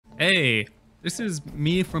Hey, this is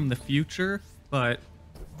me from the future, but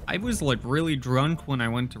I was like really drunk when I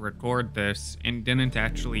went to record this and didn't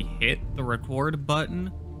actually hit the record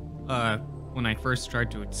button when I first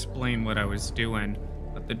tried to explain what I was doing.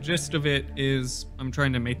 But the gist of it is I'm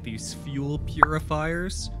trying to make these fuel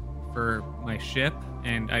purifiers for my ship,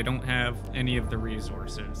 and I don't have any of the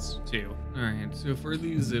resources to. Alright, so for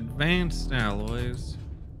these advanced alloys...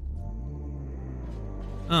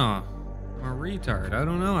 Oh, I'm a retard. I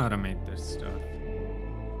don't know how to make this stuff.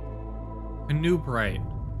 Penumbrite.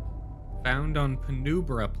 Found on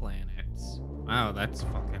Penumbra planets. Wow, that's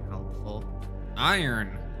fucking helpful.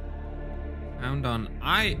 Iron. Found on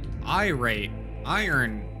Iron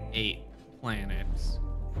 8 planets.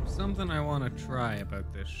 Something I want to try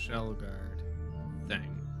about this shell guard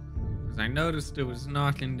thing. Because I noticed it was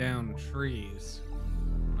knocking down trees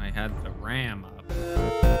when I had the ram up.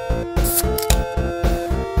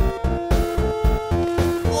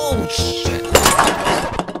 Oh shit!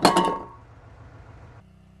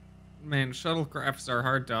 Man, shuttlecrafts are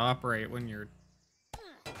hard to operate when you're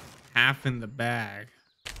half in the bag.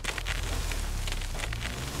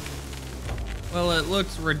 Well, it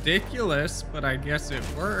looks ridiculous, but I guess it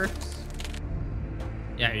works.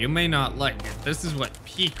 Yeah, you may not like it. This is what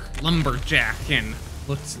peak lumberjacking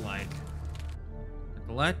looks like. A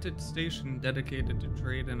galactic station dedicated to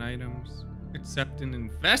trade in items, except in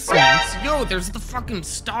investments. Yo, there's the fucking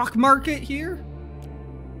stock market here?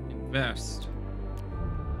 Invest.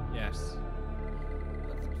 Yes.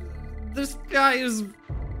 This guy is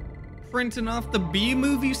printing off the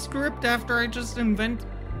B-movie script after I just invested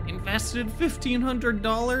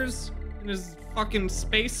 $1,500 in his fucking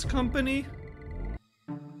space company.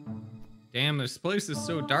 Damn, this place is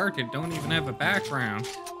so dark it don't even have a background.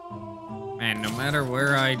 Man, no matter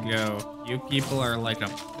where I go, you people are like a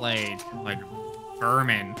plague, like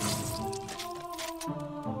vermin.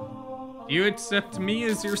 Do you accept me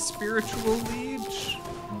as your spiritual liege?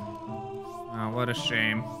 Oh, what a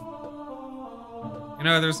shame. You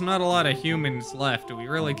know, there's not a lot of humans left. We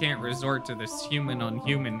really can't resort to this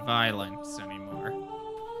human-on-human violence anymore.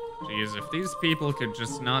 Jeez, if these people could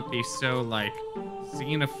just not be so, like,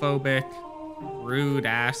 xenophobic, rude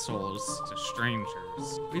assholes to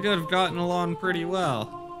strangers, we'd have gotten along pretty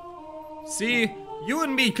well. See, you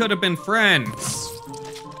and me could have been friends,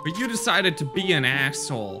 but you decided to be an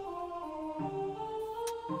asshole.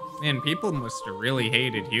 Man, people must have really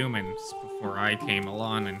hated humans before I came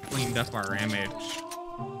along and cleaned up our image.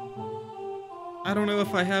 I don't know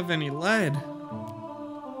if I have any lead.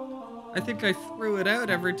 I think I threw it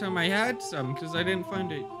out every time I had some because I didn't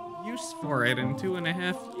find a use for it in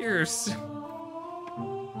 2.5 years.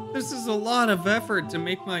 This is a lot of effort to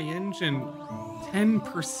make my engine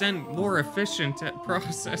 10% more efficient at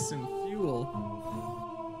processing fuel.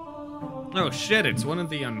 Oh shit, it's one of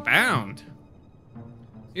the Unbound.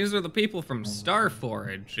 These are the people from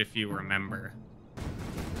Starforge, if you remember.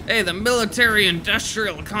 Hey, the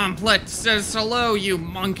military-industrial complex says hello, you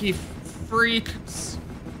monkey freaks.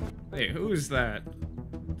 Wait, who is that?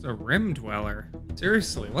 It's a rim dweller.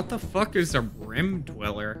 Seriously, what the fuck is a rim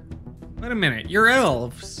dweller? Wait a minute, you're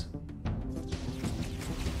elves.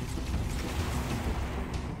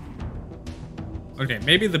 Okay,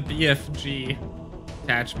 maybe the BFG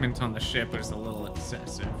attachment on the ship is a little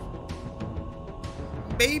excessive.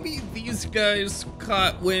 Maybe these guys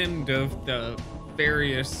caught wind of the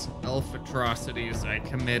various elf atrocities I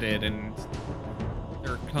committed and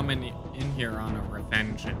they're coming in here on a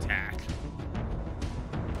revenge attack.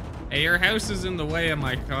 Hey, your house is in the way of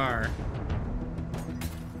my car.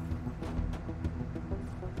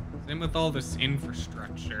 Same with all this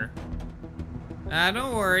infrastructure.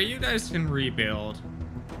 Don't worry, you guys can rebuild.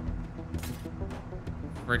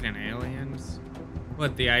 Friggin' aliens.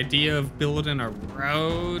 What, the idea of building a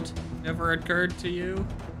road never occurred to you?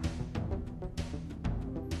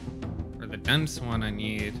 For the dense one, I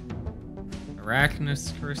need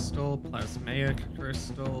Arachnus crystal, plasmaic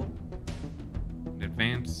crystal,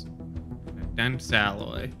 and dense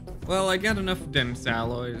alloy. Well, I got enough dense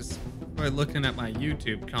alloys by looking at my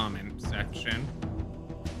YouTube comment section.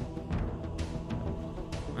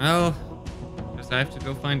 Well, guess I have to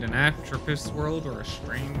go find an Atropus world or a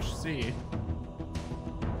strange sea.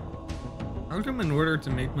 How come in order to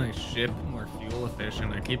make my ship more fuel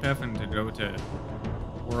efficient, I keep having to go to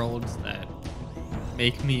worlds that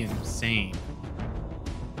make me insane?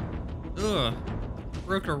 Ugh, I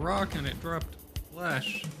broke a rock and it dropped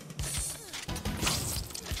flesh.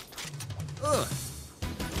 Ugh.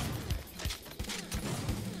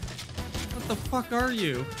 What the fuck are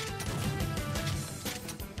you?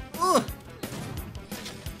 Ugh.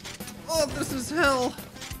 Oh, this is hell.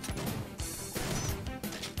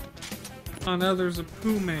 Oh, now there's a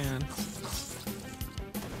poo man.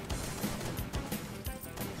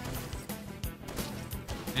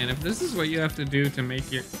 And if this is what you have to do to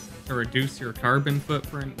reduce your carbon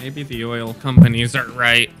footprint, maybe the oil companies are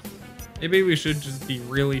right. Maybe we should just be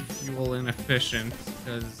really fuel inefficient,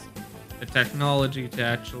 because the technology to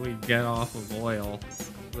actually get off of oil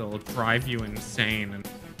will drive you insane. And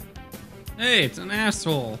hey, it's an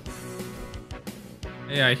asshole.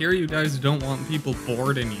 Hey, I hear you guys don't want people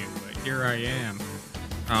boarding you, but here I am.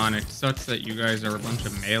 Oh, and it sucks that you guys are a bunch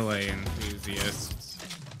of melee enthusiasts.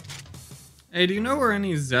 Hey, do you know where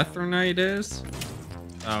any Zethernite is?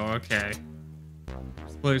 Oh, okay.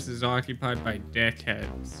 This place is occupied by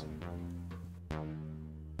dickheads.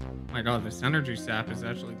 Oh my god, this energy sap has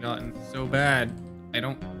actually gotten so bad.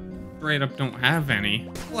 I straight up don't have any.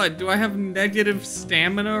 What, do I have negative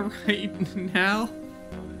stamina right now?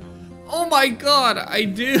 Oh my god, I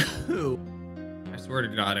do! I swear to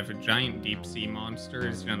god, if a giant deep sea monster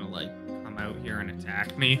is gonna, like, come out here and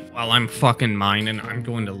attack me while I'm fucking mining, I'm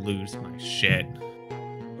going to lose my shit.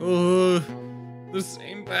 Ugh. The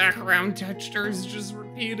same background texture is just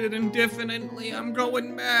repeated indefinitely. I'm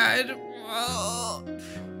going mad. Ugh.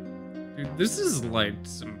 Dude, this is like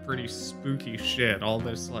some pretty spooky shit. All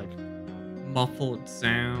this like muffled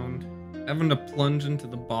sound. Having to plunge into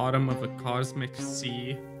the bottom of a cosmic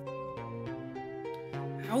sea.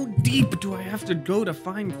 How deep do I have to go to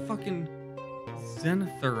find fucking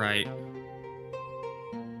Zenithorite?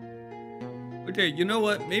 Okay, you know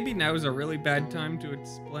what? Maybe now is a really bad time to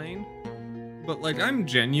explain. But, like, I'm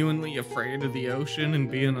genuinely afraid of the ocean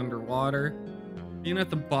and being underwater. Being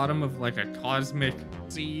at the bottom of, like, a cosmic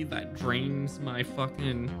sea that drains my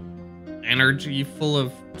fucking energy full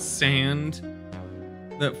of sand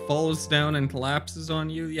that falls down and collapses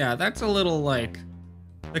on you. Yeah, that's a little, like,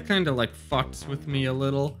 that kind of, like, fucks with me a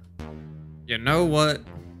little. You know what?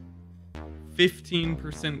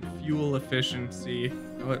 15% fuel efficiency.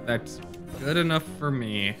 Oh, that's good enough for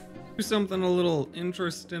me. Do something a little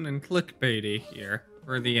interesting and clickbaity here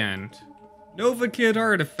for the end. Novakid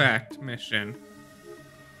Artifact mission.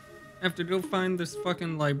 I have to go find this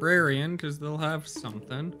fucking librarian because they'll have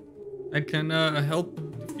something that can help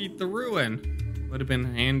defeat the ruin. Would have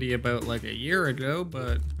been handy about like a year ago,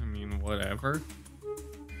 but I mean, whatever.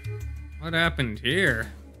 What happened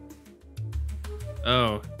here?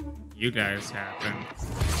 Oh, you guys happened.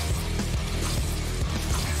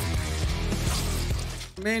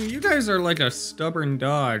 Man, you guys are like a stubborn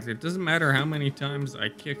dog. It doesn't matter how many times I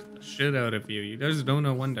kick the shit out of you. You guys don't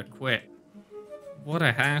know when to quit. What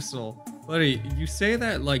a hassle. Buddy, you say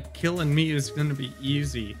that like killing me is gonna be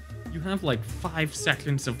easy. You have like 5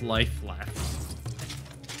 seconds of life left.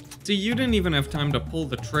 See, you didn't even have time to pull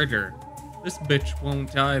the trigger. This bitch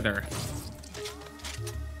won't either.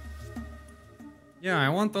 Yeah, I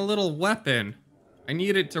want the little weapon. I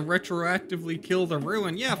need it to retroactively kill the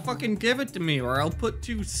ruin. Yeah, fucking give it to me or I'll put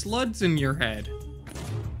 2 slugs in your head.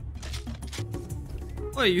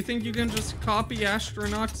 What, you think you can just copy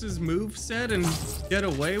Astronauts' moveset and get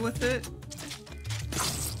away with it?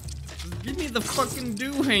 Just give me the fucking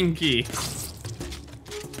doohickey.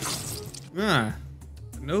 Ah,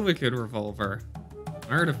 Novakid revolver.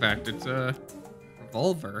 An artifact, it's a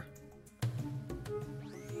revolver.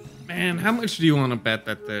 Man, how much do you want to bet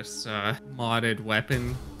that this modded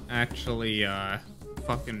weapon actually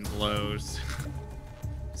fucking blows?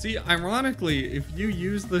 See, ironically, if you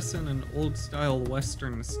use this in an old-style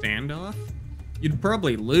Western standoff, you'd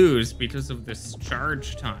probably lose because of this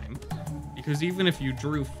charge time. Because even if you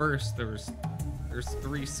drew first, there's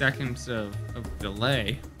 3 seconds of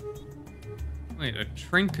delay. Wait, a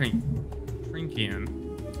Trinkian.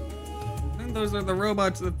 I think those are the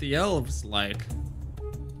robots that the elves like.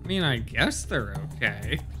 I mean, I guess they're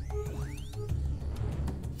okay.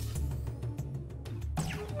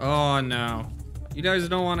 Oh no. You guys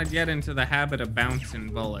don't want to get into the habit of bouncing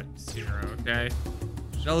bullets here, okay?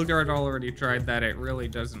 Shellguard already tried that, it really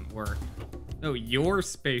doesn't work. No, your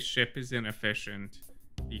spaceship is inefficient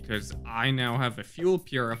because I now have a fuel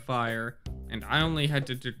purifier and I only had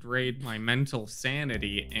to degrade my mental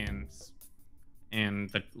sanity and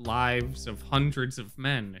the lives of hundreds of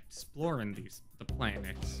men exploring the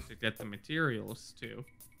planets to get the materials to.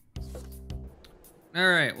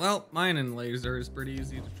 Alright, well, mining laser is pretty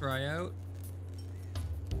easy to try out.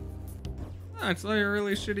 Oh, it's like a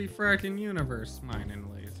really shitty Frackin Universe mining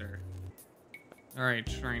laser. Alright,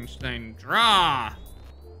 strange thing, draw!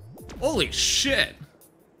 Holy shit!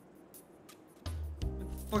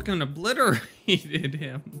 It fucking obliterated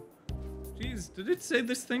him. Jeez, did it say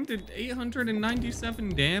this thing did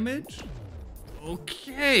 897 damage?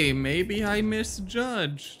 Okay, maybe I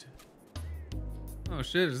misjudged. Oh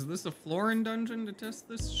shit, is this a flooring dungeon to test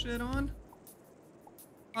this shit on?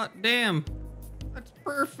 Hot damn. That's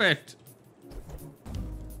perfect.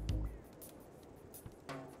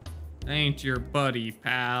 Ain't your buddy,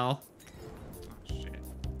 pal. Oh shit.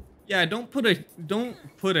 Yeah, don't put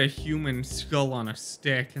a human skull on a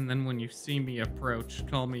stick and then when you see me approach,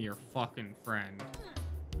 call me your fucking friend.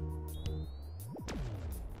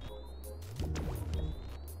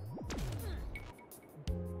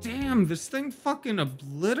 Damn, this thing fucking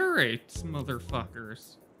obliterates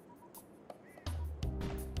motherfuckers.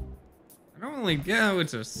 I don't really get how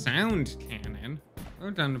it's a sound cannon. I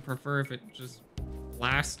would tend to prefer if it just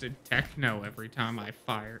blasted techno every time I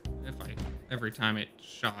fired, every time it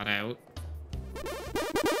shot out.